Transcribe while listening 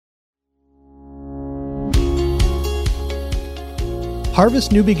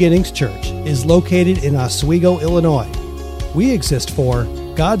Harvest New Beginnings Church is located in Oswego, Illinois. We exist for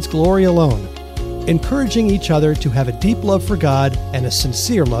God's glory alone, encouraging each other to have a deep love for God and a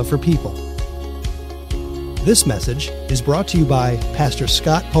sincere love for people. This message is brought to you by Pastor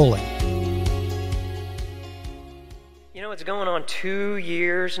Scott Poling. You know, it's going on 2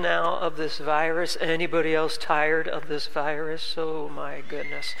 years now of this virus. Anybody else tired of this virus? Oh my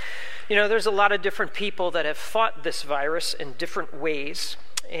goodness. You know, there's a lot of different people that have fought this virus in different ways.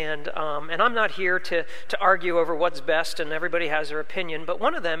 And I'm not here to argue over what's best, and everybody has their opinion, but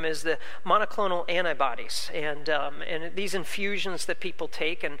one of them is the monoclonal antibodies, and these infusions that people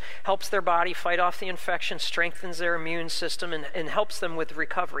take and helps their body fight off the infection, strengthens their immune system, and helps them with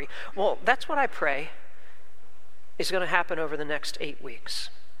recovery. Well, that's what I pray is going to happen over the next 8 weeks.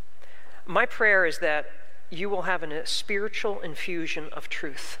 My prayer is that you will have a spiritual infusion of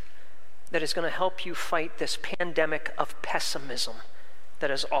truth that is going to help you fight this pandemic of pessimism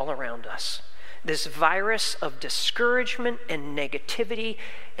that is all around us. This virus of discouragement and negativity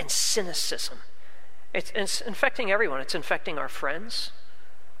and cynicism. It's infecting everyone. It's infecting our friends,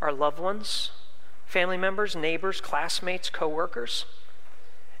 our loved ones, family members, neighbors, classmates, co-workers.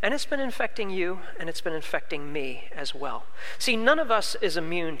 And it's been infecting you, and it's been infecting me as well. See, none of us is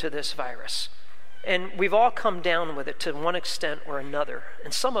immune to this virus. And we've all come down with it to one extent or another,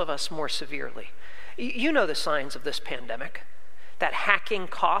 and some of us more severely. You know the signs of this pandemic. That hacking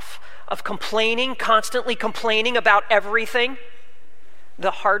cough of complaining, constantly complaining about everything. The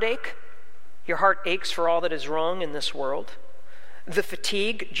heartache, your heart aches for all that is wrong in this world. The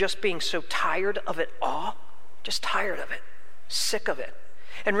fatigue, just being so tired of it all, just tired of it, sick of it.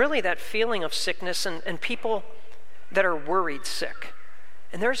 And really that feeling of sickness and people that are worried sick.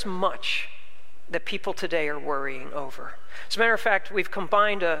 And there's much that people today are worrying over. As a matter of fact, we've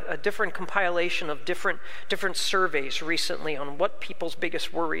combined a different compilation of different surveys recently on what people's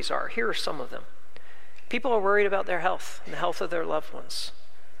biggest worries are. Here are some of them. People are worried about their health and the health of their loved ones.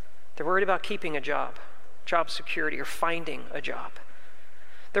 They're worried about keeping a job security, or finding a job.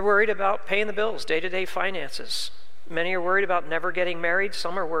 They're worried about paying the bills, day-to-day finances. Many are worried about never getting married.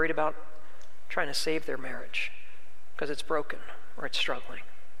 Some are worried about trying to save their marriage because it's broken or it's struggling.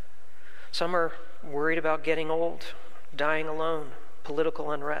 Some are worried about getting old, dying alone,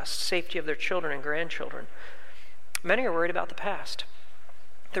 political unrest, safety of their children and grandchildren. Many are worried about the past,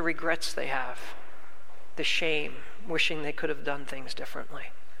 the regrets they have, the shame, wishing they could have done things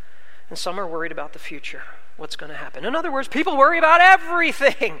differently. And some are worried about the future, what's going to happen. In other words, people worry about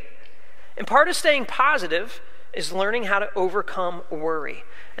everything. And part of staying positive is learning how to overcome worry.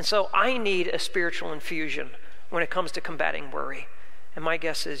 And so I need a spiritual infusion when it comes to combating worry. And my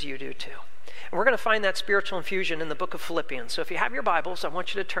guess is you do too. And we're going to find that spiritual infusion in the book of Philippians. So if you have your Bibles, I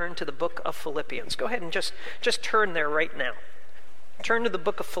want you to turn to the book of Philippians. Go ahead and just turn there right now. Turn to the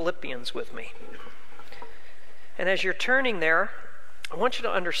book of Philippians with me. And as you're turning there, I want you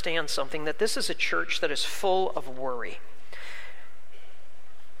to understand something, that this is a church that is full of worry.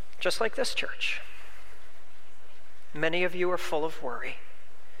 Just like this church. Many of you are full of worry.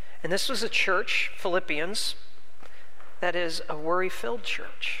 And this was a church, Philippians, that is a worry-filled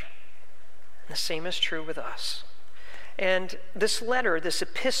church. And the same is true with us. And this letter, this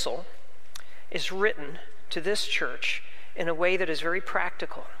epistle, is written to this church in a way that is very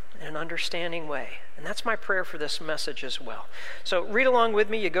practical, in an understanding way. And that's my prayer for this message as well. So read along with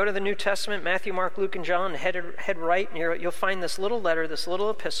me. You go to the New Testament, Matthew, Mark, Luke, and John, head right, and you'll find this little letter, this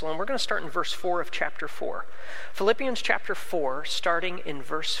little epistle, and we're going to start in verse 4 of chapter 4. Philippians chapter 4, starting in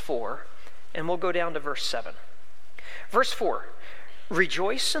verse 4, and we'll go down to verse 7. Verse 4,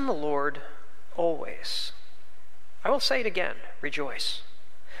 rejoice in the Lord always. I will say it again, rejoice.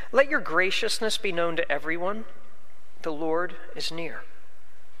 Let your graciousness be known to everyone. The Lord is near.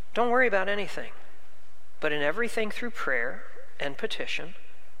 Don't worry about anything, but in everything through prayer and petition,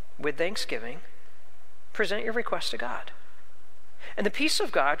 with thanksgiving, present your requests to God. And the peace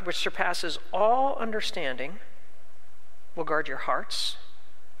of God, which surpasses all understanding, will guard your hearts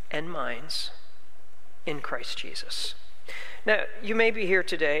and minds in Christ Jesus. Now, you may be here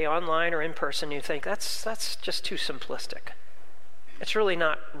today, online or in person, and you think, that's just too simplistic. It's really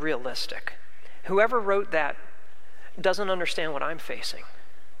not realistic. Whoever wrote that doesn't understand what I'm facing,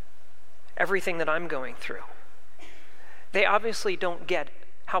 everything that I'm going through. They obviously don't get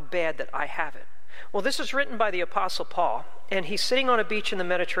how bad that I have it. Well, this is written by the Apostle Paul, and he's sitting on a beach in the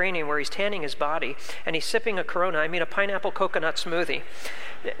Mediterranean where he's tanning his body, and he's sipping a a pineapple coconut smoothie.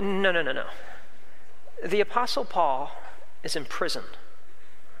 No. The Apostle Paul is in prison.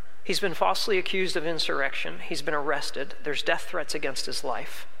 He's been falsely accused of insurrection. He's been arrested. There's death threats against his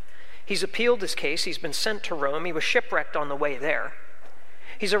life. He's appealed his case. He's been sent to Rome. He was shipwrecked on the way there.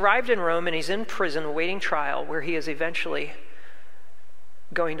 He's arrived in Rome and he's in prison awaiting trial where he is eventually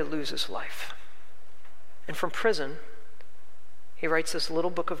going to lose his life. And from prison, he writes this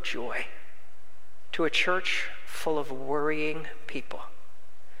little book of joy to a church full of worrying people.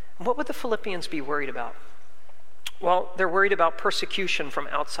 And what would the Philippians be worried about? Well, they're worried about persecution from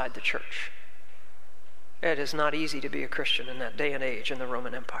outside the church. It is not easy to be a Christian in that day and age in the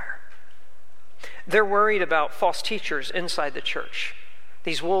Roman Empire. They're worried about false teachers inside the church,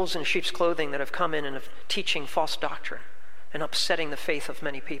 these wolves in sheep's clothing that have come in and are teaching false doctrine and upsetting the faith of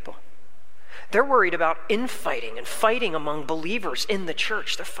many people. They're worried about infighting and fighting among believers in the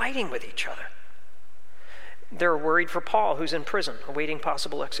church. They're fighting with each other. They're worried for Paul, who's in prison, awaiting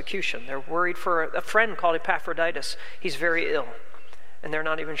possible execution. They're worried for a friend called Epaphroditus. He's very ill, and they're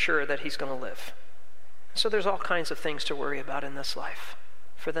not even sure that he's going to live. So there's all kinds of things to worry about in this life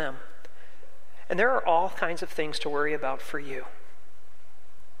for them. And there are all kinds of things to worry about for you.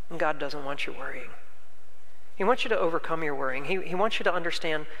 And God doesn't want you worrying. He wants you to overcome your worrying. He wants you to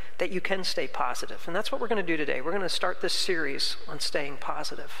understand that you can stay positive. And that's what we're going to do today. We're going to start this series on staying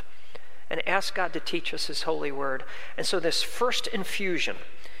positive and ask God to teach us his holy word. And so this first infusion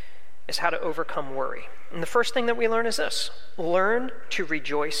is how to overcome worry. And the first thing that we learn is this: learn to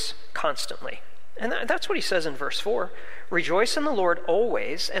rejoice constantly. And that's what he says in verse 4. Rejoice in the Lord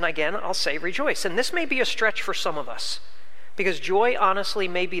always. And again, I'll say rejoice. And this may be a stretch for some of us, because joy, honestly,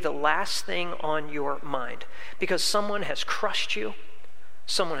 may be the last thing on your mind. Because someone has crushed you,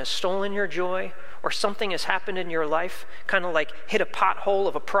 someone has stolen your joy, or something has happened in your life, kind of like hit a pothole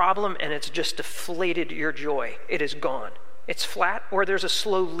of a problem and it's just deflated your joy. It is gone. It's flat, or there's a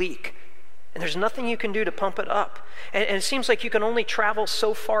slow leak. And there's nothing you can do to pump it up. And it seems like you can only travel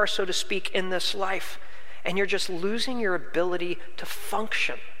so far, so to speak, in this life. And you're just losing your ability to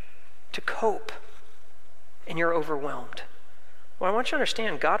function, to cope. And you're overwhelmed. Well, I want you to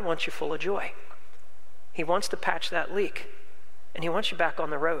understand, God wants you full of joy. He wants to patch that leak. And he wants you back on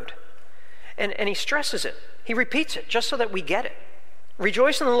the road. And he stresses it. He repeats it just so that we get it.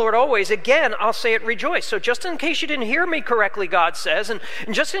 Rejoice in the Lord always. Again, I'll say it, rejoice. So just in case you didn't hear me correctly, God says, and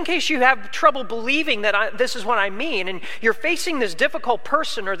just in case you have trouble believing that this is what I mean, and you're facing this difficult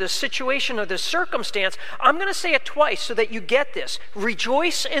person or this situation or this circumstance, I'm going to say it twice so that you get this.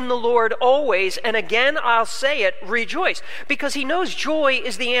 Rejoice in the Lord always. And again, I'll say it, rejoice. Because he knows joy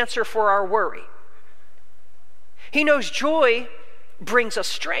is the answer for our worry. He knows joy brings us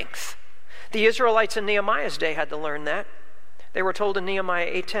strength. The Israelites in Nehemiah's day had to learn that. They were told in Nehemiah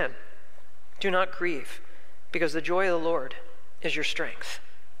 8:10, do not grieve, because the joy of the Lord is your strength.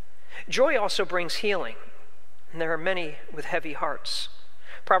 Joy also brings healing, and there are many with heavy hearts.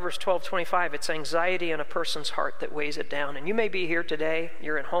 Proverbs 12:25, it's anxiety in a person's heart that weighs it down. And you may be here today,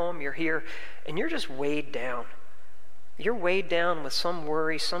 you're at home, you're here, and you're just weighed down. You're weighed down with some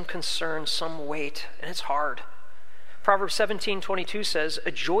worry, some concern, some weight, and it's hard. Proverbs 17:22 says,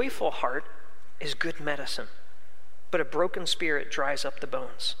 a joyful heart is good medicine, but a broken spirit dries up the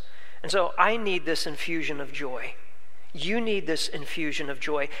bones. And so I need this infusion of joy. You need this infusion of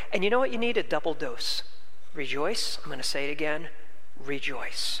joy. And you know what you need? A double dose. Rejoice. I'm going to say it again.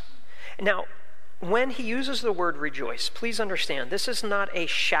 Rejoice. Now, when he uses the word rejoice, please understand, this is not a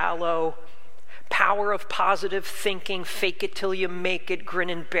shallow, power of positive thinking, fake it till you make it, grin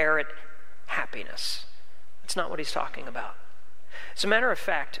and bear it happiness. That's not what he's talking about. As a matter of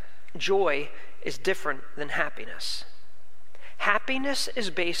fact, joy is different than happiness. Happiness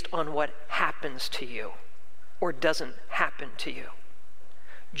is based on what happens to you or doesn't happen to you.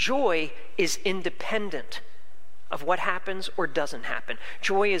 Joy is independent of what happens or doesn't happen.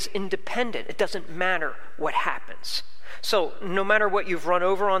 Joy is independent. It doesn't matter what happens. So no matter what you've run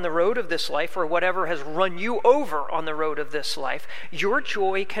over on the road of this life or whatever has run you over on the road of this life, your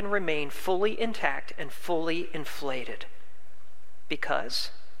joy can remain fully intact and fully inflated because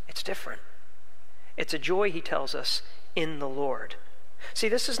it's different. It's a joy, he tells us, in the Lord. See,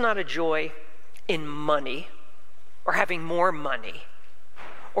 this is not a joy in money or having more money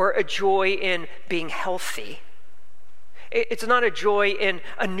or a joy in being healthy. It's not a joy in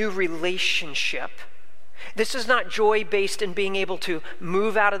a new relationship. This is not joy based in being able to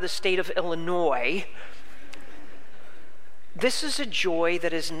move out of the state of Illinois. This is a joy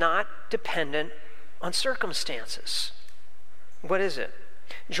that is not dependent on circumstances. What is it?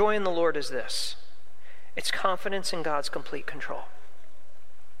 Joy in the Lord is this. It's confidence in God's complete control.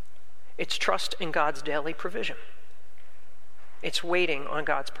 It's trust in God's daily provision. It's waiting on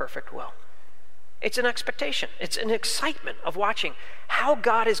God's perfect will. It's an expectation. It's an excitement of watching how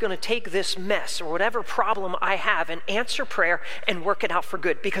God is going to take this mess or whatever problem I have and answer prayer and work it out for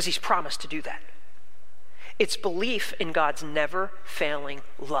good because he's promised to do that. It's belief in God's never-failing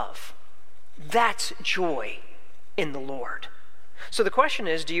love. That's joy in the Lord. So the question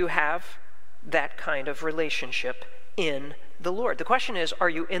is, do you have that kind of relationship in the Lord? The question is, are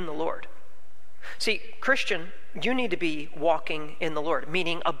you in the Lord? See, Christian, you need to be walking in the Lord,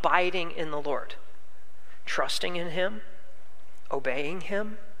 meaning abiding in the Lord, trusting in Him, obeying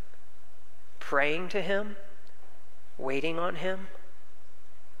Him, praying to Him, waiting on Him,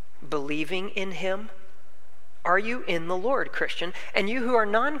 believing in Him. Are you in the Lord, Christian? And you who are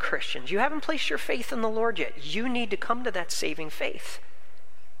non-Christians, you haven't placed your faith in the Lord yet. You need to come to that saving faith.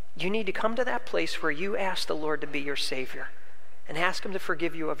 You need to come to that place where you ask the Lord to be your Savior and ask Him to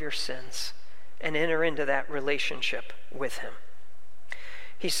forgive you of your sins and enter into that relationship with Him.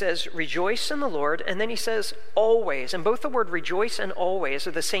 He says, rejoice in the Lord, and then he says, always. And both the word rejoice and always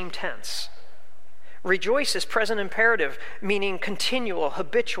are the same tense. Rejoice is present imperative, meaning continual,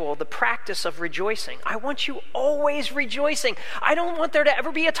 habitual, the practice of rejoicing. I want you always rejoicing. I don't want there to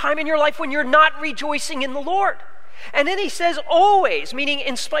ever be a time in your life when you're not rejoicing in the Lord. And then he says always, meaning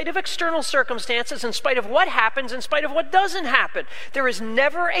in spite of external circumstances, in spite of what happens, in spite of what doesn't happen. There is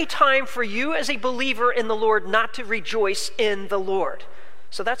never a time for you as a believer in the Lord not to rejoice in the Lord.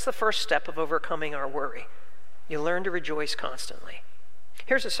 So that's the first step of overcoming our worry. You learn to rejoice constantly.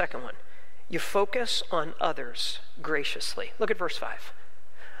 Here's the second one. You focus on others graciously. Look at verse 5.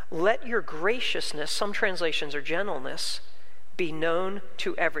 Let your graciousness, some translations are gentleness, be known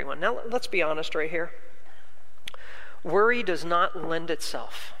to everyone. Now let's be honest right here. Worry does not lend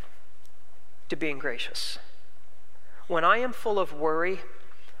itself to being gracious. When I am full of worry,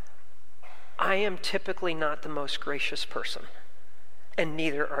 I am typically not the most gracious person, and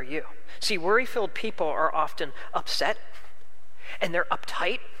neither are you. See, worry-filled people are often upset, and they're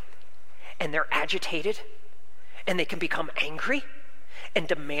uptight, and they're agitated, and they can become angry and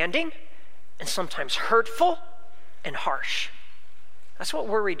demanding and sometimes hurtful and harsh. That's what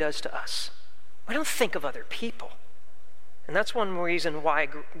worry does to us. We don't think of other people. And that's one reason why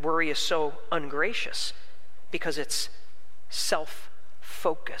worry is so ungracious, because it's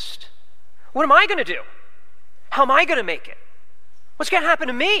self-focused. What am I going to do? How am I going to make it? What's going to happen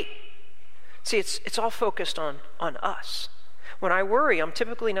to me? See, it's all focused on us. When I worry, I'm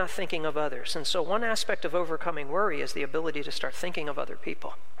typically not thinking of others. And so one aspect of overcoming worry is the ability to start thinking of other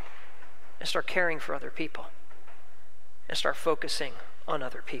people and start caring for other people and start focusing on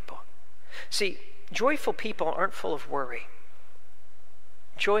other people. See, joyful people aren't full of worry.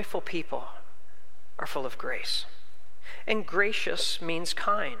 Joyful people are full of grace. And gracious means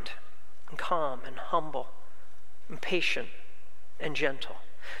kind and calm and humble and patient and gentle.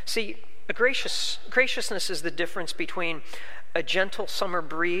 See, graciousness is the difference between a gentle summer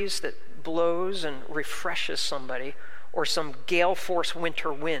breeze that blows and refreshes somebody or some gale force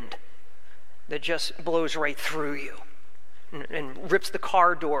winter wind that just blows right through you and rips the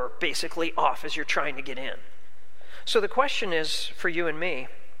car door basically off as you're trying to get in. So the question is for you and me,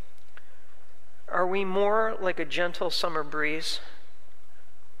 are we more like a gentle summer breeze,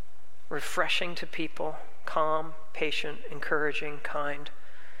 refreshing to people, calm, patient, encouraging, kind?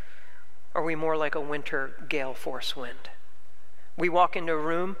 Are we more like a winter gale force wind? We walk into a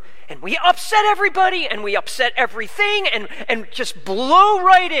room and we upset everybody and we upset everything and just blow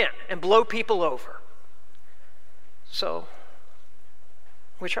right in and blow people over. So,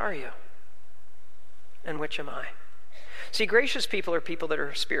 which are you? And which am I? See, gracious people are people that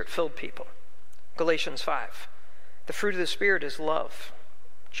are Spirit-filled people. Galatians 5. The fruit of the Spirit is love,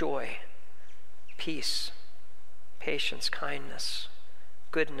 joy, peace, patience, kindness,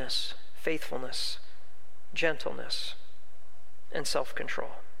 goodness, faithfulness, gentleness, and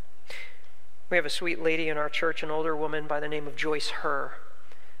self-control. We have a sweet lady in our church, an older woman by the name of Joyce Herr.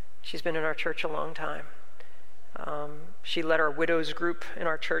 She's been in our church a long time. She led our widows group in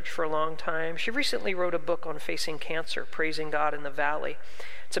our church for a long time. She recently wrote a book on facing cancer, Praising God in the Valley.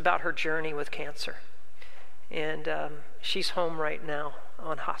 It's about her journey with cancer. And she's home right now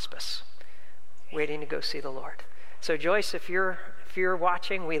on hospice, waiting to go see the Lord. So Joyce, if you're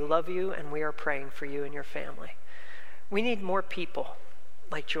watching, we love you and we are praying for you and your family. We need more people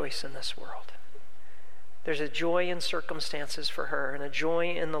like Joyce in this world. There's a joy in circumstances for her and a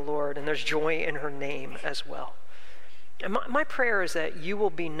joy in the Lord, and there's joy in her name as well. And my prayer is that you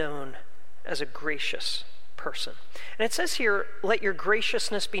will be known as a gracious person. And it says here, let your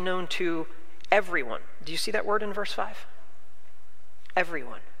graciousness be known to everyone. Do you see that word in verse 5?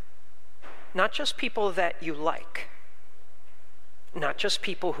 Everyone. Not just people that you like. Not just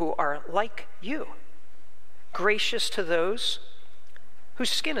people who are like you. Gracious to those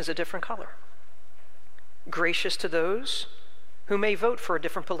whose skin is a different color. Gracious to those who may vote for a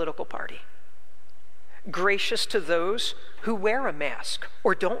different political party. gracious to those who wear a mask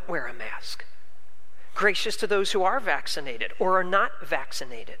or don't wear a mask, gracious to those who are vaccinated or are not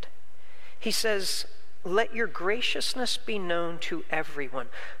vaccinated. He says, let your graciousness be known to everyone.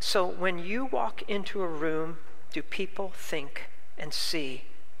 So when you walk into a room, do people think and see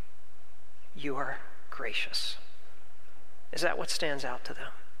you are gracious? Is that what stands out to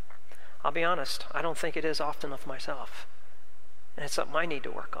them? I'll be honest, I don't think it is often of myself. And it's something I need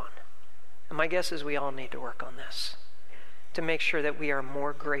to work on. And my guess is we all need to work on this to make sure that we are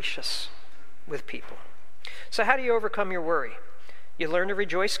more gracious with people. So how do you overcome your worry? You learn to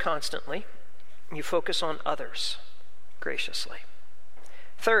rejoice constantly. You focus on others graciously.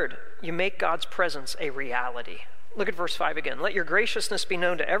 Third, you make God's presence a reality. Look at verse 5 again. Let your graciousness be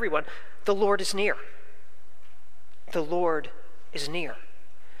known to everyone. The Lord is near. The Lord is near.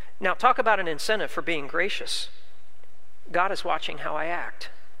 Now, talk about an incentive for being gracious. God is watching how I act.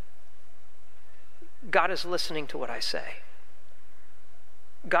 God is listening to what I say.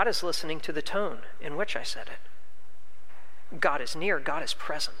 God is listening to the tone in which I said it. God is near. God is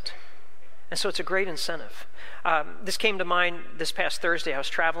present. And so it's a great incentive. This came to mind this past Thursday. I was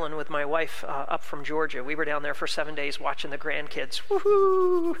traveling with my wife up from Georgia. We were down there for 7 days watching the grandkids.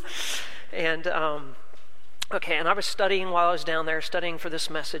 Woohoo! And and I was studying while I was down there, studying for this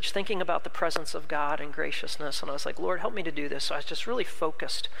message, thinking about the presence of God and graciousness. And I was like, Lord, help me to do this. So I was just really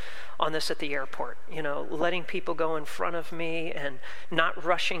focused on this at the airport, letting people go in front of me and not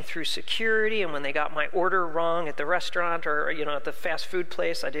rushing through security. And when they got my order wrong at the restaurant or, at the fast food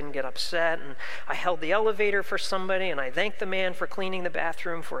place, I didn't get upset. And I held the elevator for somebody and I thanked the man for cleaning the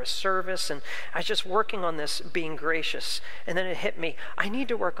bathroom for his service. And I was just working on this, being gracious. And then it hit me. I need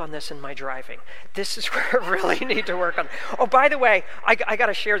to work on this in my driving. This is where I really need to work on. Oh, by the way, I got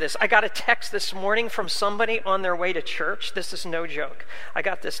to share this. I got a text this morning from somebody on their way to church. This is no joke. I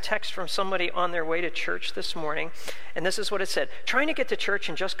got this text from somebody on their way to church this morning, and this is what it said. Trying to get to church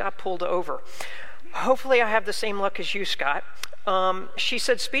and just got pulled over. Hopefully I have the same luck as you, Scott. She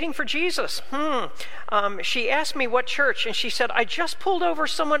said, speeding for Jesus. She asked me what church, and she said, I just pulled over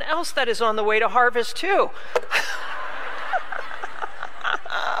someone else that is on the way to Harvest too.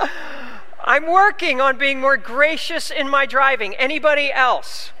 I'm working on being more gracious in my driving. Anybody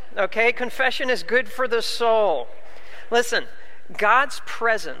else? Okay, confession is good for the soul. Listen, God's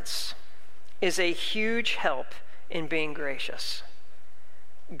presence is a huge help in being gracious.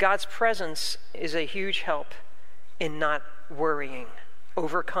 God's presence is a huge help in not worrying,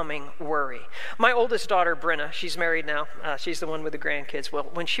 overcoming worry. My oldest daughter, Brenna, she's married now. She's the one with the grandkids. Well,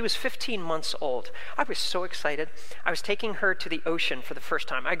 when she was 15 months old, I was so excited. I was taking her to the ocean for the first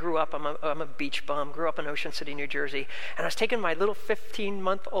time. I grew up, I'm a beach bum, grew up in Ocean City, New Jersey. And I was taking my little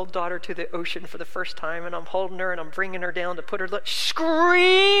 15-month-old daughter to the ocean for the first time. And I'm holding her and I'm bringing her down to put her,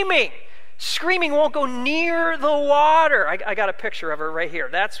 screaming, won't go near the water. I got a picture of her right here.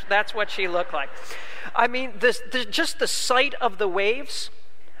 That's what she looked like. I mean, just the sight of the waves,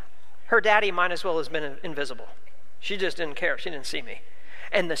 her daddy might as well have been invisible. She just didn't care. She didn't see me.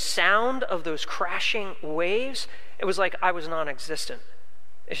 And the sound of those crashing waves, it was like I was non-existent.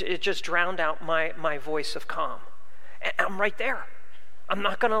 It just drowned out my voice of calm. And I'm right there. I'm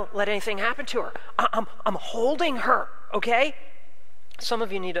not going to let anything happen to her. I'm holding her, okay? Some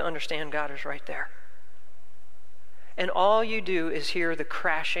of you need to understand God is right there. And all you do is hear the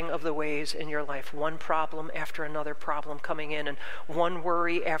crashing of the waves in your life, one problem after another problem coming in, and one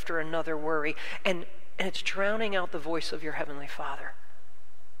worry after another worry, and it's drowning out the voice of your Heavenly Father.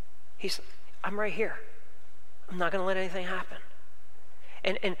 I'm right here. I'm not going to let anything happen.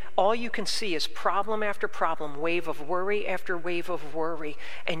 And all you can see is problem after problem, wave of worry after wave of worry,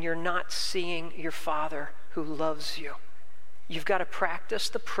 and you're not seeing your Father who loves you. You've got to practice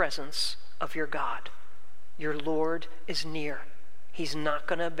the presence of your God. Your Lord is near. He's not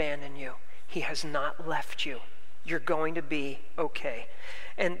going to abandon you. He has not left you. You're going to be okay.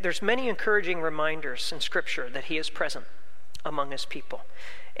 And there's many encouraging reminders in Scripture that He is present among His people.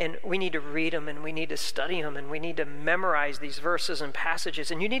 And we need to read them, and we need to study them, and we need to memorize these verses and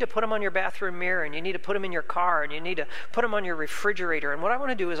passages. And you need to put them on your bathroom mirror, and you need to put them in your car, and you need to put them on your refrigerator. And what I want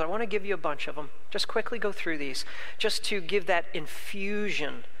to do is I want to give you a bunch of them. Just quickly go through these, just to give that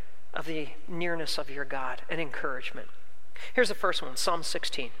infusion of the nearness of your God and encouragement. Here's the first one, Psalm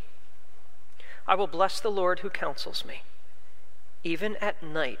 16. I will bless the Lord who counsels me, even at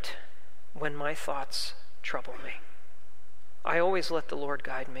night when my thoughts trouble me. I always let the Lord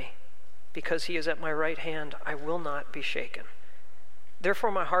guide me. Because He is at my right hand, I will not be shaken.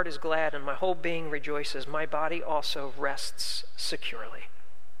 Therefore my heart is glad and my whole being rejoices. My body also rests securely.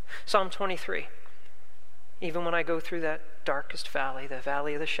 Psalm 23. Even when I go through that darkest valley, the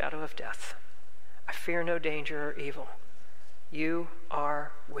valley of the shadow of death, I fear no danger or evil. You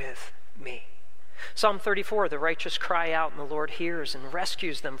are with me. Psalm 34, the righteous cry out, and the Lord hears and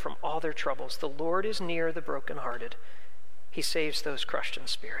rescues them from all their troubles. The Lord is near the brokenhearted. He saves those crushed in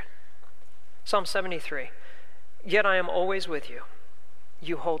spirit. Psalm 73, yet I am always with you.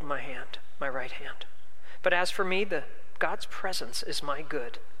 You hold my hand, my right hand. But as for me, God's presence is my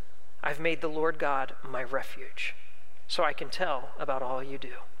good. I've made the Lord God my refuge, so I can tell about all you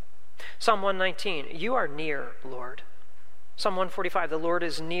do. Psalm 119, you are near, Lord. Psalm 145, the Lord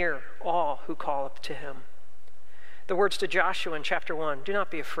is near all who call up to him. The words to Joshua in chapter 1, do not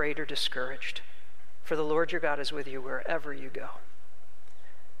be afraid or discouraged, for the Lord your God is with you wherever you go.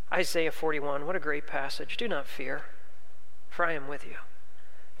 Isaiah 41, what a great passage. Do not fear, for I am with you.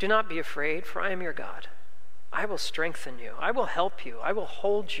 Do not be afraid, for I am your God. I will strengthen you. I will help you. I will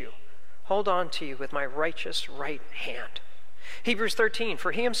hold on to you with my righteous right hand. Hebrews 13,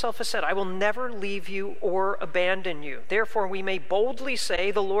 for he himself has said, I will never leave you or abandon you. Therefore we may boldly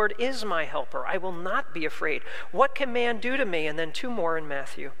say, the Lord is my helper. I will not be afraid. What can man do to me? And then two more in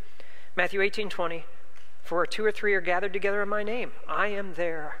Matthew. Matthew 18:20, for where 2 or 3 are gathered together in my name, I am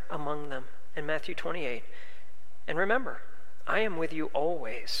there among them. And Matthew 28, and remember, I am with you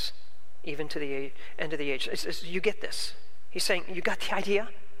always, even to the end of the age. You get this. He's saying, you got the idea?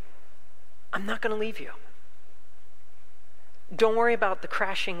 I'm not going to leave you. Don't worry about the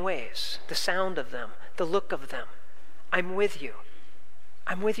crashing waves, the sound of them, the look of them. I'm with you.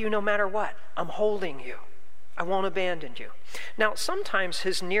 I'm with you no matter what. I'm holding you. I won't abandon you. Now, sometimes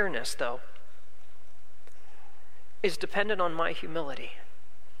his nearness, though, is dependent on my humility.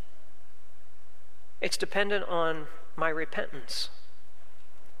 It's dependent on my repentance.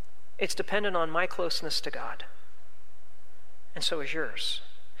 It's dependent on my closeness to God. And so is yours.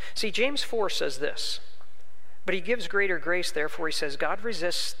 See, James 4 says this, but he gives greater grace, therefore he says, God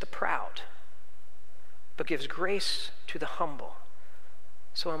resists the proud, but gives grace to the humble.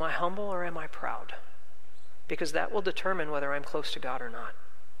 So am I humble or am I proud? Because that will determine whether I'm close to God or not.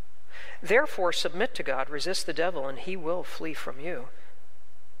 Therefore, submit to God, resist the devil, and he will flee from you.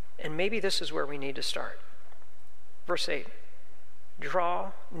 And maybe this is where we need to start. Verse 8,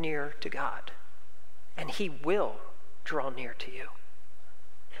 draw near to God, and he will draw near to you.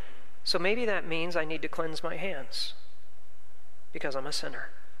 So maybe that means I need to cleanse my hands because I'm a sinner.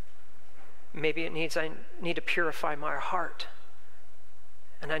 Maybe it means I need to purify my heart,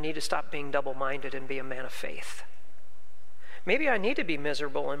 and I need to stop being double-minded and be a man of faith. Maybe I need to be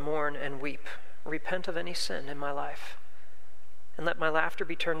miserable and mourn and weep, repent of any sin in my life, and let my laughter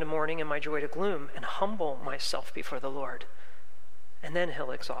be turned to mourning and my joy to gloom, and humble myself before the Lord, and then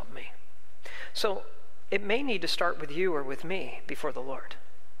he'll exalt me. So it may need to start with you or with me before the Lord.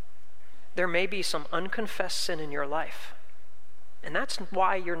 There may be some unconfessed sin in your life, and that's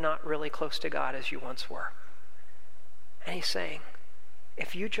why you're not really close to God as you once were. And he's saying,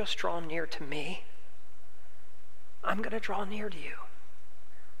 if you just draw near to me, I'm going to draw near to you.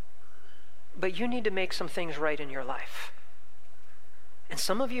 But you need to make some things right in your life. And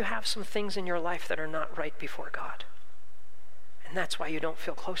some of you have some things in your life that are not right before God. And that's why you don't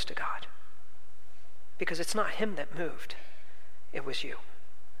feel close to God. Because it's not him that moved. It was you.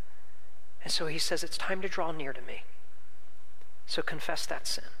 And so he says, it's time to draw near to me. So confess that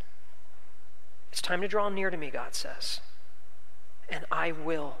sin. It's time to draw near to me, God says. And I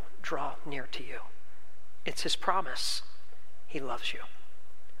will draw near to you. It's his promise. He loves you.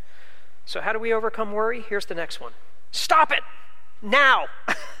 So how do we overcome worry? Here's the next one. Stop it now.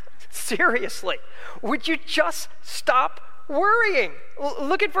 Seriously. Would you just stop worrying?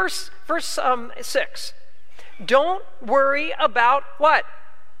 Look at verse 6. Don't worry about what?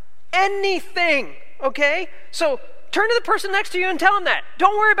 Anything. Okay? So turn to the person next to you and tell them that.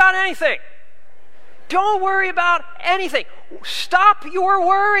 Don't worry about anything. Don't worry about anything. Stop your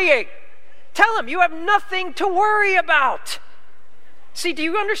worrying. Tell him you have nothing to worry about. See, do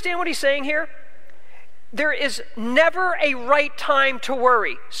you understand what he's saying here? There is never a right time to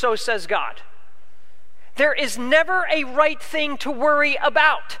worry, so says God. There is never a right thing to worry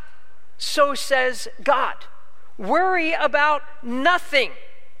about, so says God. Worry about nothing,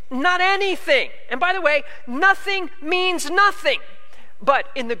 not anything. And by the way, nothing means nothing. But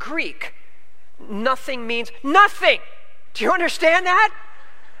in the Greek, nothing means nothing. Do you understand that?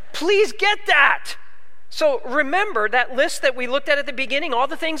 Please get that. So remember that list that we looked at the beginning, all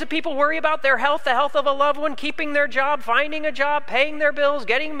the things that people worry about, their health, the health of a loved one, keeping their job, finding a job, paying their bills,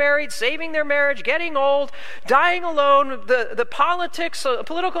 getting married, saving their marriage, getting old, dying alone, the politics,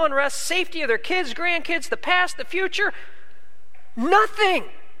 political unrest, safety of their kids, grandkids, the past, the future. Nothing.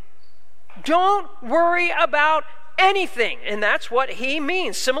 Don't worry about anything. And that's what he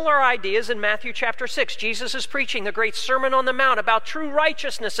means. Similar ideas in Matthew chapter 6. Jesus is preaching the great Sermon on the Mount about true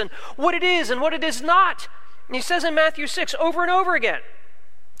righteousness and what it is and what it is not. And he says in Matthew 6 over and over again,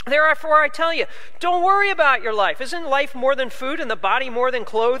 therefore I tell you, don't worry about your life. Isn't life more than food and the body more than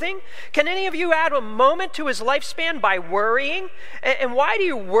clothing? Can any of you add a moment to his lifespan by worrying? And why do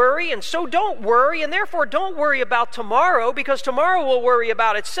you worry? And so don't worry, and therefore don't worry about tomorrow, because tomorrow will worry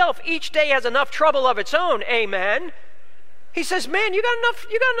about itself. Each day has enough trouble of its own. Amen. He says, man, you got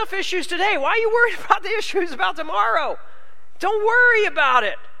enough issues today. Why are you worried about the issues about tomorrow? Don't worry about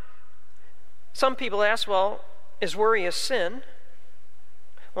it. Some people ask, well, is worry a sin?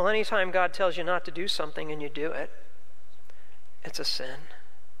 Well, anytime God tells you not to do something and you do it, it's a sin.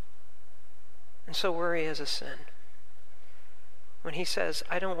 And so worry is a sin. When he says,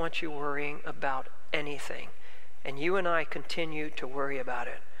 I don't want you worrying about anything, and you and I continue to worry about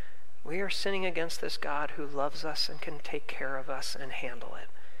it, we are sinning against this God who loves us and can take care of us and handle it.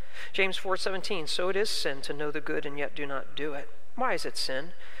 James 4:17, so it is sin to know the good and yet do not do it. Why is it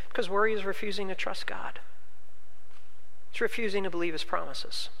sin? Because worry is refusing to trust God. It's refusing to believe his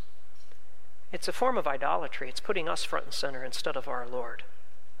promises. It's a form of idolatry. It's putting us front and center instead of our Lord.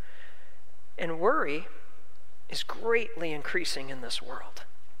 And worry is greatly increasing in this world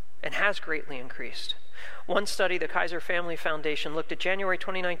and has greatly increased. One study, the Kaiser Family Foundation, looked at January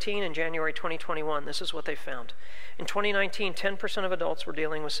 2019 and January 2021. This is what they found. In 2019, 10% of adults were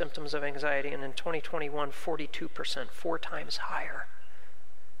dealing with symptoms of anxiety, and in 2021, 42%, 4 times higher,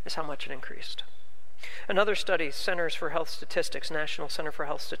 is how much it increased. Another study, Centers for Health Statistics, National Center for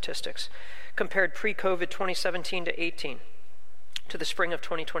Health Statistics, compared pre-COVID 2017 to 18 to the spring of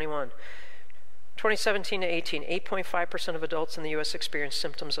 2021. 2017 to 18, 8.5% of adults in the U.S. experienced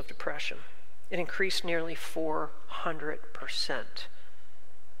symptoms of depression. It increased nearly 400%.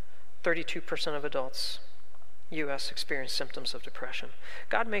 32% of adults U.S. experienced symptoms of depression.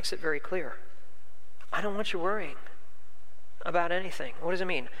 God makes it very clear. I don't want you worrying about anything. What does it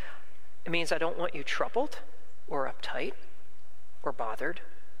mean? It means I don't want you troubled or uptight or bothered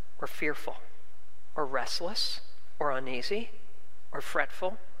or fearful or restless or uneasy or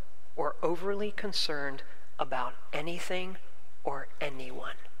fretful or overly concerned about anything or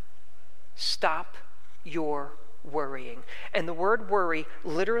anyone. Stop your worrying. And the word worry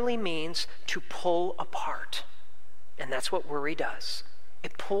literally means to pull apart. And that's what worry does.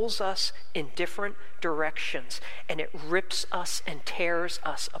 It pulls us in different directions, and it rips us and tears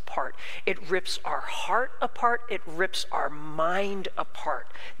us apart. It rips our heart apart. It rips our mind apart.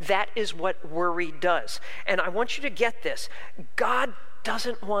 That is what worry does. And I want you to get this. God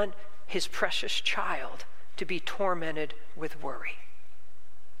doesn't want his precious child to be tormented with worry.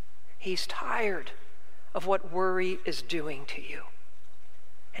 He's tired of what worry is doing to you.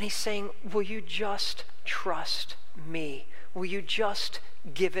 And he's saying, will you just trust me? Will you just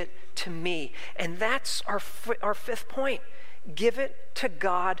give it to me? And that's our fifth point. Give it to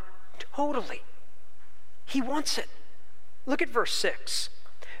God totally. He wants it. Look at verse 6.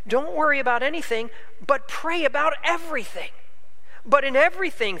 Don't worry about anything, but pray about everything. But in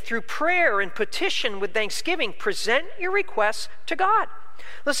everything, through prayer and petition with thanksgiving, present your requests to God.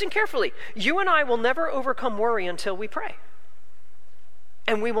 Listen carefully. You and I will never overcome worry until we pray.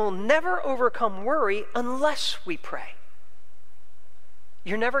 And we will never overcome worry unless we pray.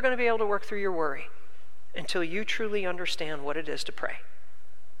 You're never going to be able to work through your worry until you truly understand what it is to pray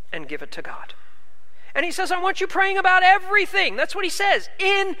and give it to God. And he says, I want you praying about everything. That's what he says,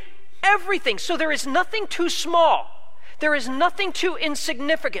 in everything. So there is nothing too small. There is nothing too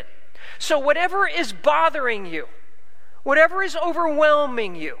insignificant. So whatever is bothering you, whatever is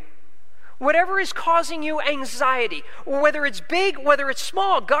overwhelming you, whatever is causing you anxiety, whether it's big, whether it's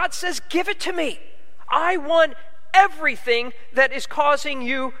small, God says, give it to me. I want everything that is causing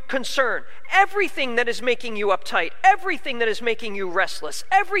you concern, everything that is making you uptight, everything that is making you restless,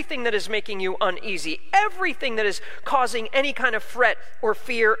 everything that is making you uneasy, everything that is causing any kind of fret or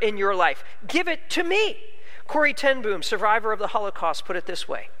fear in your life. Give it to me. Corrie ten Boom, survivor of the Holocaust, put it this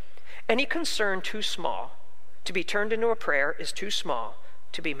way: any concern too small to be turned into a prayer is too small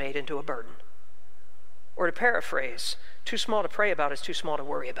to be made into a burden. Or to paraphrase, too small to pray about is too small to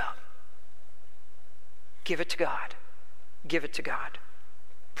worry about. Give it to God. Give it to God.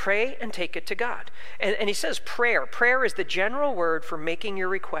 Pray and take it to God. And he says prayer. Prayer is the general word for making your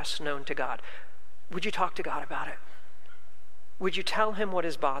requests known to God. Would you talk to God about it? Would you tell him what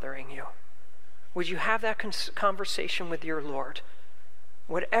is bothering you? Would you have that conversation with your Lord?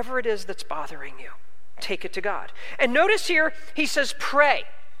 Whatever it is that's bothering you, take it to God. And notice here, he says pray.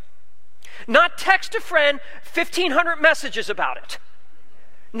 Not text a friend 1,500 messages about it.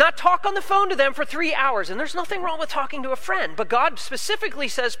 Not talk on the phone to them for 3 hours. And there's nothing wrong with talking to a friend, but God specifically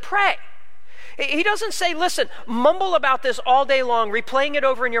says pray. He doesn't say, listen, mumble about this all day long, replaying it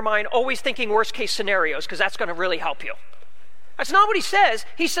over in your mind, always thinking worst case scenarios, because that's going to really help you. That's not what he says.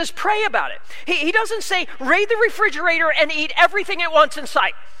 He says pray about it. He doesn't say raid the refrigerator and eat everything at once in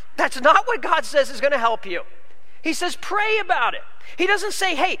sight. That's not what God says is going to help you. He says pray about it. He doesn't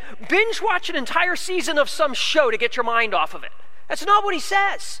say, hey, binge watch an entire season of some show to get your mind off of it. That's not what he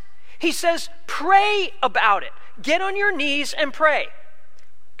says. He says pray about it. Get on your knees and pray.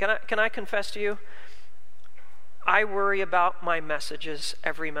 Can I confess to you? I worry about my messages,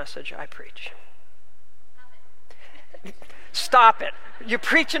 every message I preach. Stop it. You're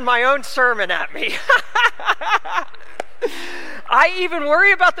preaching my own sermon at me. I even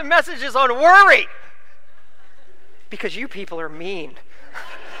worry about the messages on worry. Because you people are mean.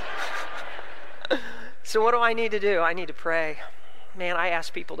 So what do I need to do? I need to pray. Man, I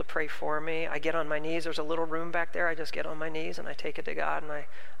ask people to pray for me. I get on my knees. There's a little room back there. I just get on my knees and I take it to God and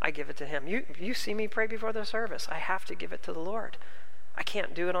I give it to him. You see me pray before the service. I have to give it to the Lord. I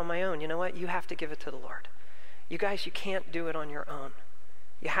can't do it on my own. You know what? You have to give it to the Lord. You guys, you can't do it on your own.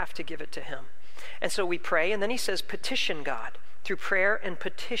 You have to give it to him. And so we pray, and then he says petition God through prayer and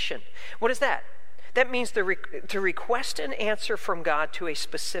petition. What is that? That means to request an answer from God to a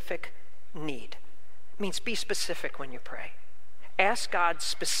specific need. It means be specific when you pray. Ask God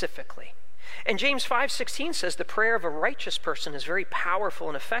specifically. And James 5:16 says the prayer of a righteous person is very powerful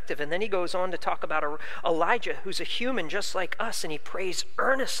and effective. And then he goes on to talk about Elijah, who's a human just like us, and he prays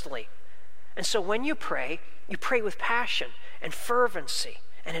earnestly. And so when you pray with passion and fervency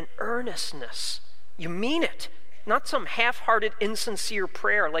and an earnestness. You mean it. Not some half-hearted, insincere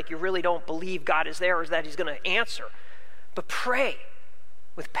prayer like you really don't believe God is there or that he's going to answer. But pray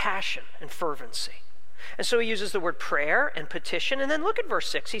with passion and fervency. And so he uses the word prayer and petition. And then look at verse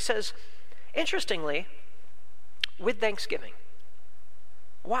 6. He says, interestingly, with thanksgiving.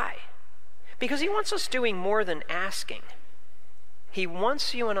 Why? Because he wants us doing more than asking. He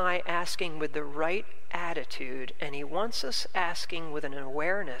wants you and I asking with the right attitude, and he wants us asking with an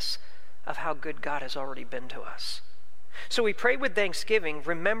awareness of how good God has already been to us. So we pray with thanksgiving,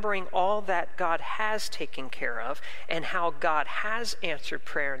 remembering all that God has taken care of and how God has answered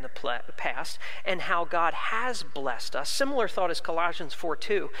prayer in the past and how God has blessed us. Similar thought is Colossians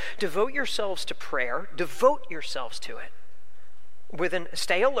 4:2. Devote yourselves to prayer. Devote yourselves to it.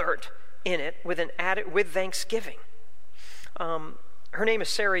 Stay alert in it with thanksgiving. Her name is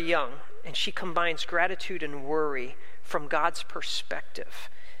Sarah Young, and she combines gratitude and worry from God's perspective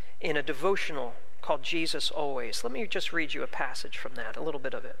in a devotional called Jesus Always. Let me just read you a passage from that, a little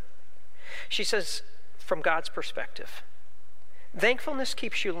bit of it. She says, from God's perspective, thankfulness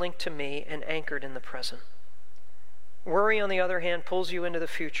keeps you linked to me and anchored in the present. Worry, on the other hand, pulls you into the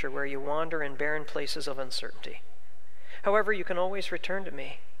future where you wander in barren places of uncertainty. However, you can always return to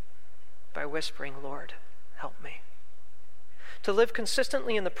me by whispering, Lord, help me. To live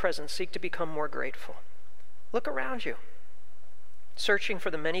consistently in the present, seek to become more grateful. Look around you, searching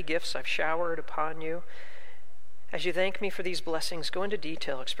for the many gifts I've showered upon you. As you thank me for these blessings, go into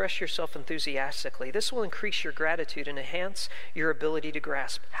detail, express yourself enthusiastically. This will increase your gratitude and enhance your ability to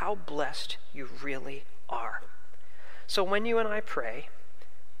grasp how blessed you really are. So when you and I pray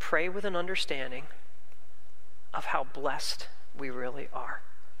with an understanding of how blessed we really are.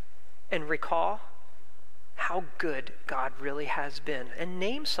 And recall how good God really has been. And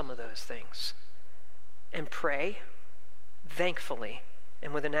name some of those things. And pray thankfully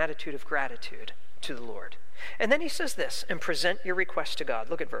and with an attitude of gratitude to the Lord. And then he says this, and present your requests to God.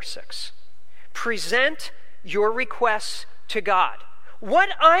 Look at verse 6. Present your requests to God. What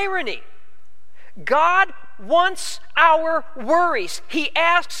irony! God wants our worries. He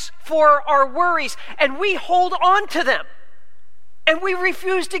asks for our worries, and we hold on to them. And we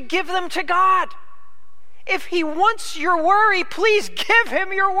refuse to give them to God. If he wants your worry, please give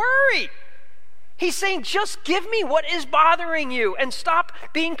him your worry. He's saying, just give me what is bothering you and stop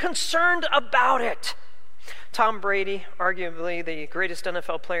being concerned about it. Tom Brady, arguably the greatest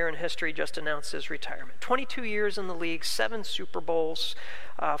NFL player in history, just announced his retirement. 22 years in the league, 7 Super Bowls,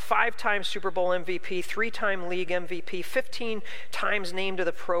 5-time Super Bowl MVP, 3-time league MVP, 15 times named to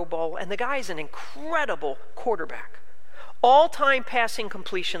the Pro Bowl, and the guy's an incredible quarterback. All-time passing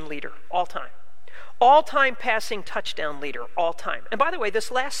completion leader, all-time. All-time passing touchdown leader, all time. And by the way,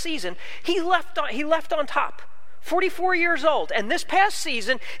 this last season, he left on top. 44 years old. And this past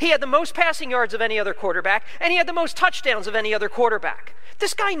season, he had the most passing yards of any other quarterback, and he had the most touchdowns of any other quarterback.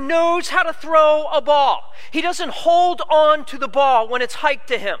 This guy knows how to throw a ball. He doesn't hold on to the ball when it's hiked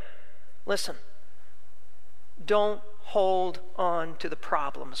to him. Listen, don't hold on to the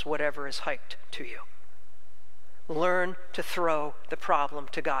problems, whatever is hiked to you. Learn to throw the problem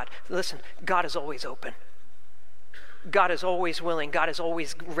to God. Listen, God is always open. God is always willing. God is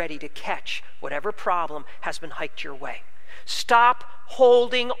always ready to catch whatever problem has been hiked your way. Stop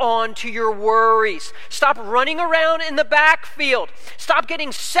holding on to your worries. Stop running around in the backfield. Stop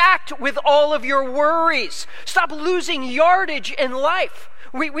getting sacked with all of your worries. Stop losing yardage in life.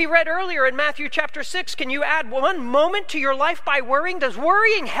 We read earlier in Matthew chapter 6, can you add 1 moment to your life by worrying? Does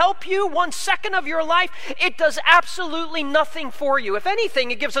worrying help you 1 second of your life? It does absolutely nothing for you. If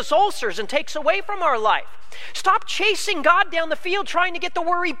anything, it gives us ulcers and takes away from our life. Stop chasing God down the field trying to get the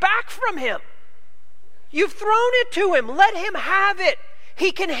worry back from him. You've thrown it to him. Let him have it.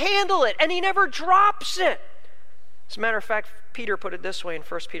 He can handle it, and he never drops it. As a matter of fact, Peter put it this way in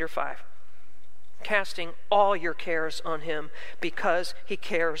 1 Peter 5. Casting all your cares on him because he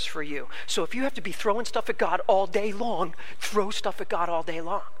cares for you. So if you have to be throwing stuff at God all day long, throw stuff at God all day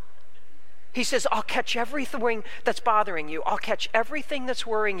long. He says, I'll catch everything that's bothering you. I'll catch everything that's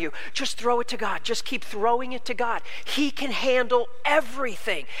worrying you. Just throw it to God. Just keep throwing it to God. He can handle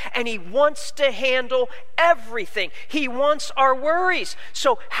everything, and he wants to handle everything. He wants our worries.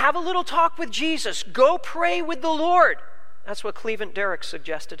 So have a little talk with Jesus. Go pray with the Lord. That's what Cleveland Derrick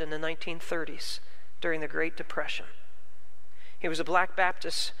suggested in the 1930s during the Great Depression. He was a Black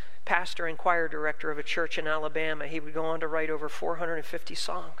Baptist pastor and choir director of a church in Alabama. He would go on to write over 450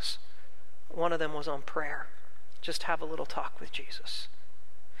 songs. One of them was on prayer. Just have a little talk with Jesus.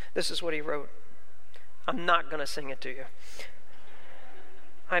 This is what he wrote. I'm not going to sing it to you.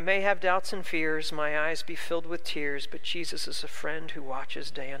 I may have doubts and fears, my eyes be filled with tears, but Jesus is a friend who watches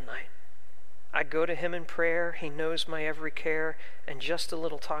day and night. I go to him in prayer, he knows my every care, and just a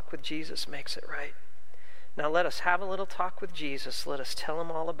little talk with Jesus makes it right. Now let us have a little talk with Jesus. Let us tell him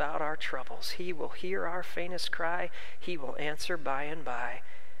all about our troubles. He will hear our faintest cry. He will answer by and by.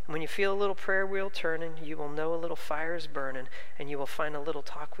 And when you feel a little prayer wheel turning, you will know a little fire is burning, and you will find a little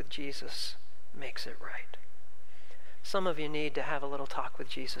talk with Jesus makes it right. Some of you need to have a little talk with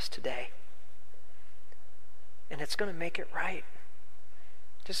Jesus today, and it's going to make it right.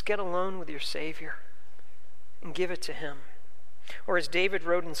 Just get alone with your Savior and give it to him. Or as David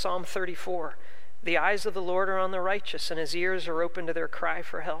wrote in Psalm 34, the eyes of the Lord are on the righteous, and his ears are open to their cry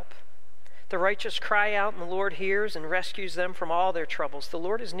for help. The righteous cry out, and the Lord hears and rescues them from all their troubles. The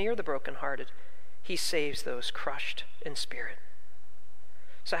Lord is near the brokenhearted. He saves those crushed in spirit.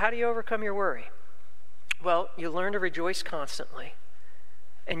 So how do you overcome your worry? Well, you learn to rejoice constantly,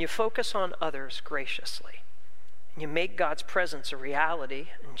 and you focus on others graciously. And you make God's presence a reality,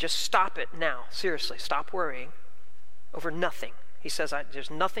 and just stop it now. Seriously, stop worrying over nothing. He says,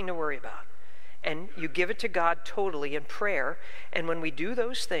 there's nothing to worry about. And you give it to God totally in prayer. And when we do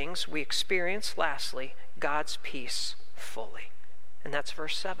those things, we experience, lastly, God's peace fully. And that's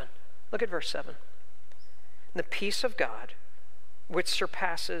verse 7. Look at verse 7. The peace of God, which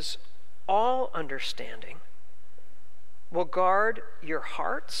surpasses all understanding, will guard your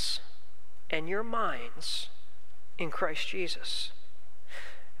hearts and your minds in Christ Jesus.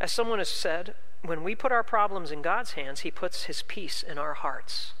 As someone has said, when we put our problems in God's hands, he puts his peace in our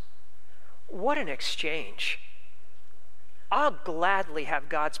hearts. What an exchange. I'll gladly have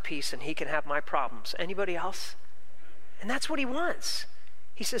God's peace and he can have my problems. Anybody else? And that's what he wants.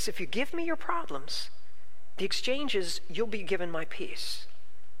 He says, if you give me your problems, the exchange is you'll be given my peace.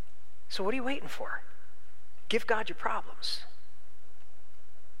 So what are you waiting for? Give God your problems,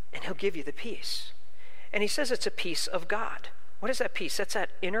 and he'll give you the peace. And he says it's a peace of God. What is that peace? That's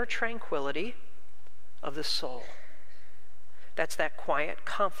that inner tranquility of the soul. That's that quiet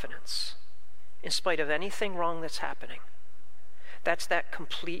confidence in spite of anything wrong that's happening. That's that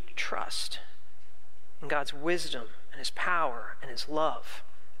complete trust in God's wisdom and his power and his love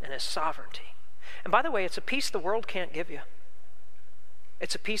and his sovereignty. And by the way, it's a peace the world can't give you.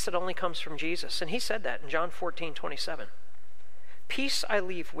 It's a peace that only comes from Jesus. And he said that in John 14:27. Peace I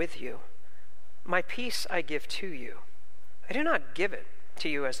leave with you. My peace I give to you. I do not give it to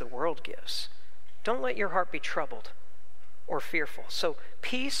you as the world gives. Don't let your heart be troubled or fearful. So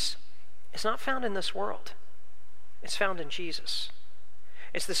peace is not found in this world. It's found in Jesus.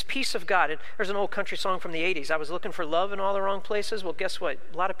 It's this peace of God. And there's an old country song from the 80s. I was looking for love in all the wrong places. Well, guess what?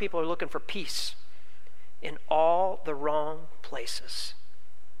 A lot of people are looking for peace in all the wrong places.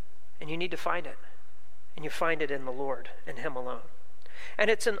 And you need to find it. And you find it in the Lord and him alone. And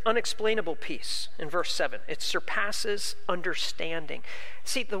it's an unexplainable peace in verse 7. It surpasses understanding.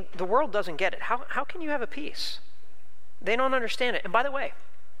 See, the world doesn't get it. How can you have a peace? They don't understand it. And by the way,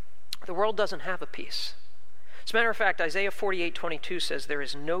 the world doesn't have a peace. As a matter of fact, Isaiah 48:22 says, there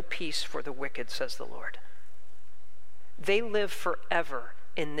is no peace for the wicked, says the Lord. they live forever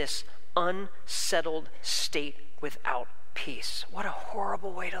in this unsettled state without peace. What a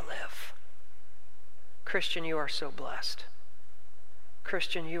horrible way to live. Christian, you are so blessed.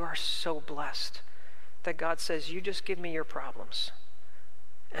 Christian, you are so blessed that God says, you just give me your problems,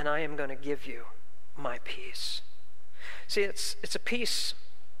 and I am going to give you my peace. See, it's a peace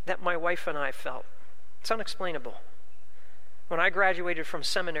that my wife and I felt. It's unexplainable. When I graduated from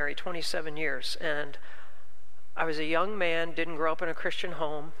seminary 27 years, and I was a young man, didn't grow up in a Christian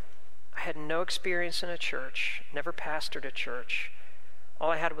home, I had no experience in a church, never pastored a church. All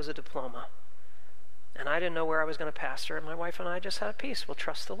I had was a diploma. And I didn't know where I was going to pastor, and my wife and I just had a peace. We'll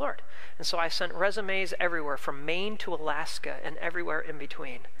trust the Lord. And so I sent resumes everywhere, from Maine to Alaska and everywhere in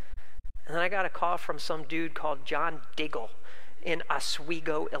between. And then I got a call from some dude called John Diggle in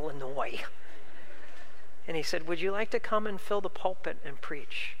Oswego, Illinois. And he said, would you like to come and fill the pulpit and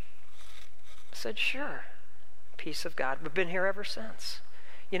preach? I said, sure. Peace of God. We've been here ever since.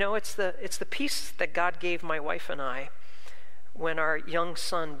 You know, it's the peace that God gave my wife and I when our young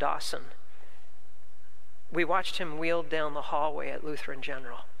son, Dawson, we watched him wheeled down the hallway at Lutheran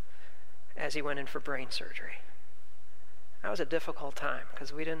General as he went in for brain surgery. That was a difficult time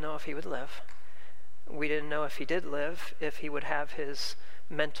because we didn't know if he would live. We didn't know if he did live, if he would have his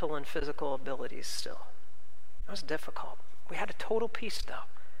mental and physical abilities still. It was difficult. We had a total peace though.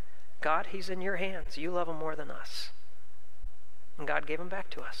 God, he's in your hands. You love him more than us. And God gave him back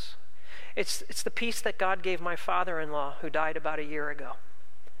to us. It's the peace that God gave my father-in-law who died about a year ago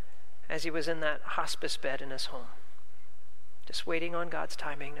as he was in that hospice bed in his home, just waiting on God's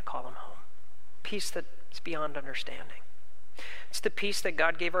timing to call him home. Peace that's beyond understanding. It's the peace that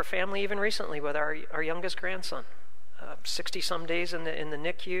God gave our family even recently with our youngest grandson. 60-some days in the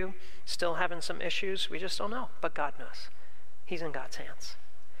NICU, still having some issues. We just don't know, but God knows. He's in God's hands.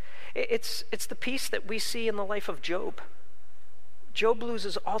 It's the peace that we see in the life of Job. Job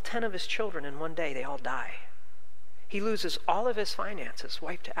loses all 10 of his children in one day. They all die. He loses all of his finances,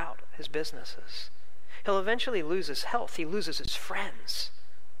 wiped out, his businesses. He'll eventually lose his health. He loses his friends.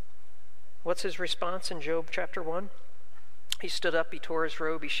 What's his response in Job chapter 1? He stood up, he tore his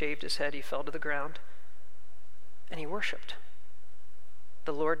robe, he shaved his head, he fell to the ground, and he worshiped.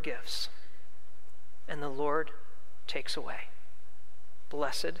 The Lord gives, and the Lord takes away.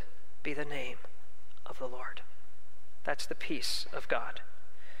 Blessed be the name of the Lord. That's the peace of God.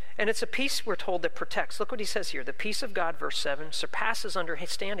 And it's a peace, we're told, that protects. Look what he says here. The peace of God, verse 7, surpasses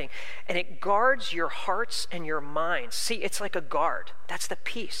understanding, and it guards your hearts and your minds. See, it's like a guard. That's the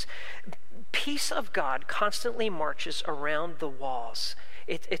peace. Peace of God constantly marches around the walls.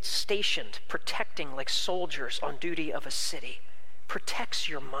 It's stationed, protecting like soldiers on duty of a city. Protects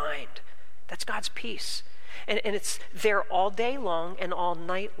your mind. That's God's peace. And it's there all day long and all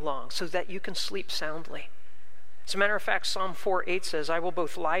night long so that you can sleep soundly. As a matter of fact, Psalm 4:8 says, I will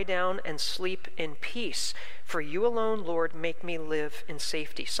both lie down and sleep in peace. For you alone, Lord, make me live in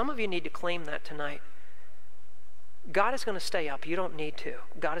safety. Some of you need to claim that tonight. God is going to stay up. You don't need to.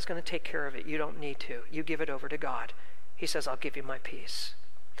 God is going to take care of it. You don't need to. You give it over to God. He says, I'll give you my peace.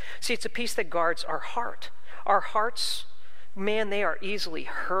 See, it's a peace that guards our heart. Our hearts, man, they are easily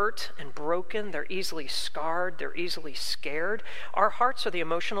hurt and broken. They're easily scarred. They're easily scared. Our hearts are the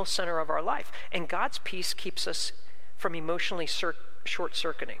emotional center of our life. And God's peace keeps us from emotionally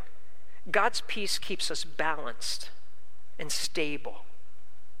short-circuiting. God's peace keeps us balanced and stable.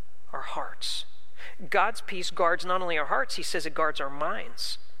 Our hearts. God's peace guards not only our hearts, he says it guards our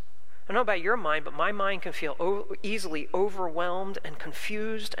minds. I don't know about your mind, but my mind can feel easily overwhelmed and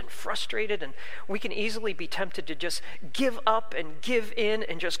confused and frustrated, and we can easily be tempted to just give up and give in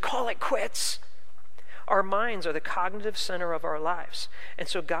and just call it quits. Our minds are the cognitive center of our lives, and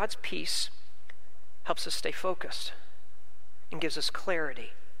so God's peace helps us stay focused and gives us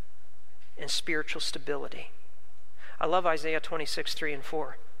clarity and spiritual stability. I love Isaiah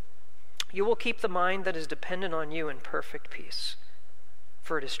 26:3-4. You will keep the mind that is dependent on you in perfect peace,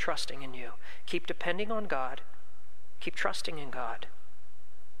 for it is trusting in you. Keep depending on God. Keep trusting in God,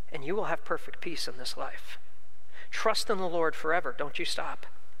 and you will have perfect peace in this life. Trust in the Lord forever. Don't you stop.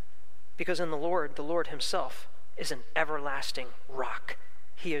 Because in the Lord himself is an everlasting rock.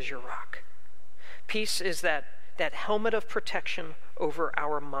 He is your rock. Peace is that helmet of protection over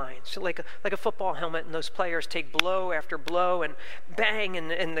our minds. So like a football helmet, and those players take blow after blow and bang,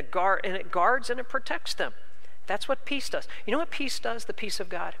 and it guards and it protects them. That's what peace does. You know what peace does, the peace of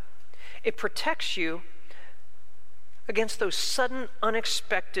God? It protects you against those sudden,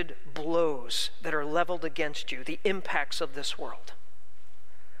 unexpected blows that are leveled against you, the impacts of this world.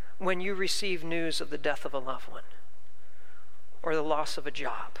 When you receive news of the death of a loved one, or the loss of a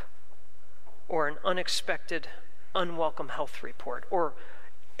job, or an unexpected unwelcome health report or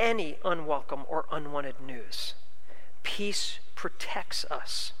any unwelcome or unwanted news. Peace protects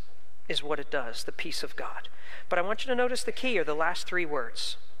us, is what it does, the peace of God. But I want you to notice the key are the last three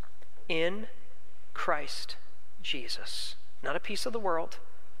words. In Christ Jesus. Not a peace of the world,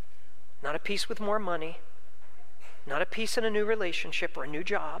 not a peace with more money, not a peace in a new relationship or a new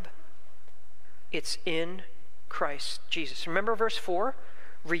job. It's in Christ Jesus. Remember verse 4?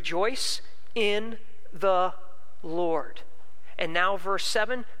 Rejoice in the Lord. And now verse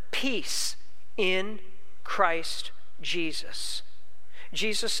 7, peace in Christ Jesus.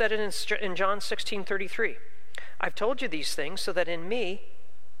 Jesus said it in John 16:33. I've told you these things so that in me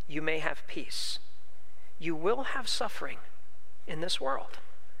you may have peace. You will have suffering in this world.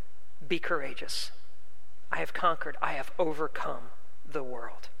 Be courageous. I have conquered. I have overcome the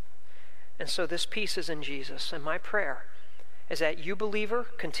world. And so this peace is in Jesus. And my prayer is that you, believer,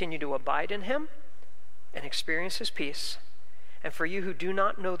 continue to abide in him and experience his peace. And for you who do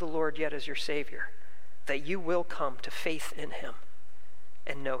not know the Lord yet as your Savior, that you will come to faith in him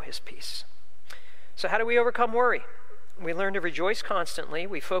and know his peace. So how do we overcome worry? We learn to rejoice constantly.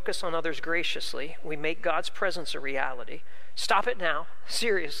 We focus on others graciously. We make God's presence a reality. Stop it now.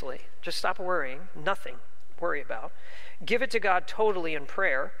 Seriously. Just stop worrying. Nothing worry about. Give it to God totally in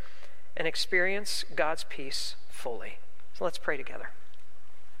prayer and experience God's peace fully. So let's pray together.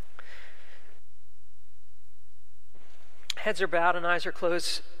 Heads are bowed and eyes are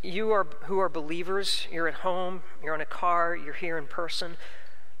closed. You who are believers, you're at home, you're in a car, you're here in person.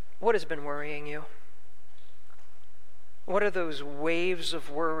 What has been worrying you? What are those waves of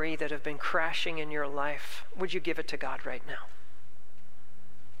worry that have been crashing in your life? Would you give it to God right now?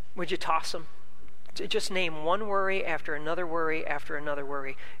 Would you toss them? Just name one worry after another worry after another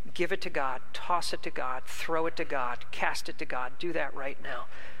worry. Give it to God. Toss it to God. Throw it to God. Cast it to God. Do that right now.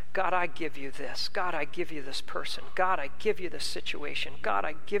 God, I give you this. God, I give you this person. God, I give you this situation. God,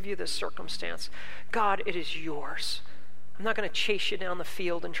 I give you this circumstance. God, it is yours. I'm not going to chase you down the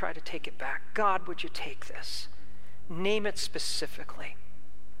field and try to take it back. God, would you take this? Name it specifically.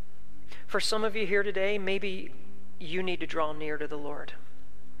 For some of you here today, maybe you need to draw near to the Lord.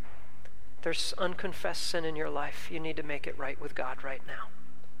 There's unconfessed sin in your life. You need to make it right with God right now.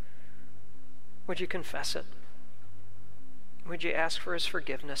 Would you confess it? Would you ask for his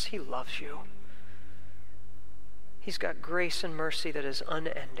forgiveness? He loves you. He's got grace and mercy that is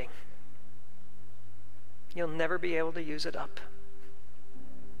unending. You'll never be able to use it up.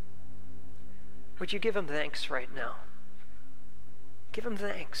 Would you give him thanks right now? Give him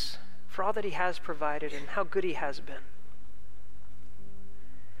thanks for all that he has provided and how good he has been.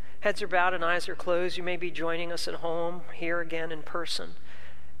 Heads are bowed and eyes are closed. You may be joining us at home, here again in person,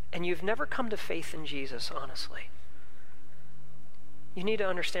 and you've never come to faith in Jesus, honestly. You need to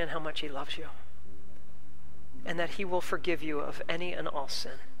understand how much he loves you and that he will forgive you of any and all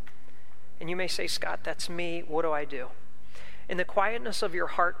sin. And you may say, Scott, that's me. What do I do? In the quietness of your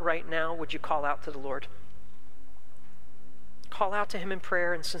heart right now, would you call out to the Lord? Call out to him in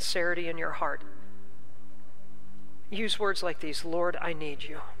prayer and sincerity in your heart. Use words like these: Lord, I need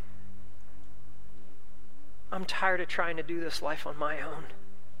you. I'm tired of trying to do this life on my own.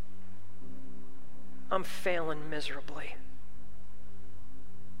 I'm failing miserably.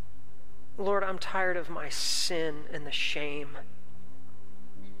 Lord, I'm tired of my sin and the shame.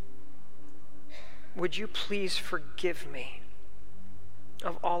 Would you please forgive me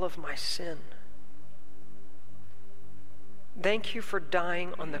of all of my sin? Thank you for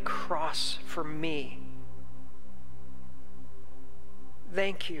dying on the cross for me.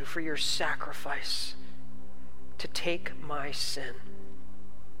 Thank you for your sacrifice to take my sin.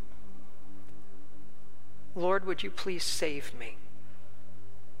 Lord, would you please save me?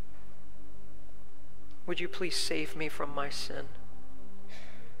 Would you please save me from my sin?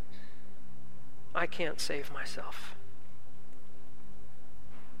 I can't save myself.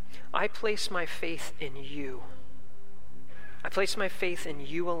 I place my faith in you. I place my faith in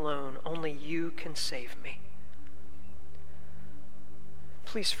you alone. Only you can save me.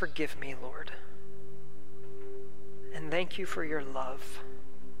 Please forgive me, Lord. And thank you for your love.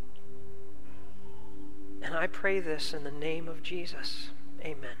 And I pray this in the name of Jesus.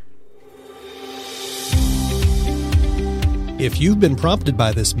 Amen. If you've been prompted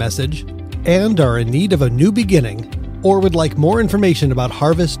by this message and are in need of a new beginning, or would like more information about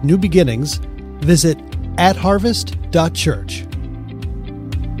Harvest New Beginnings, visit @harvest.church.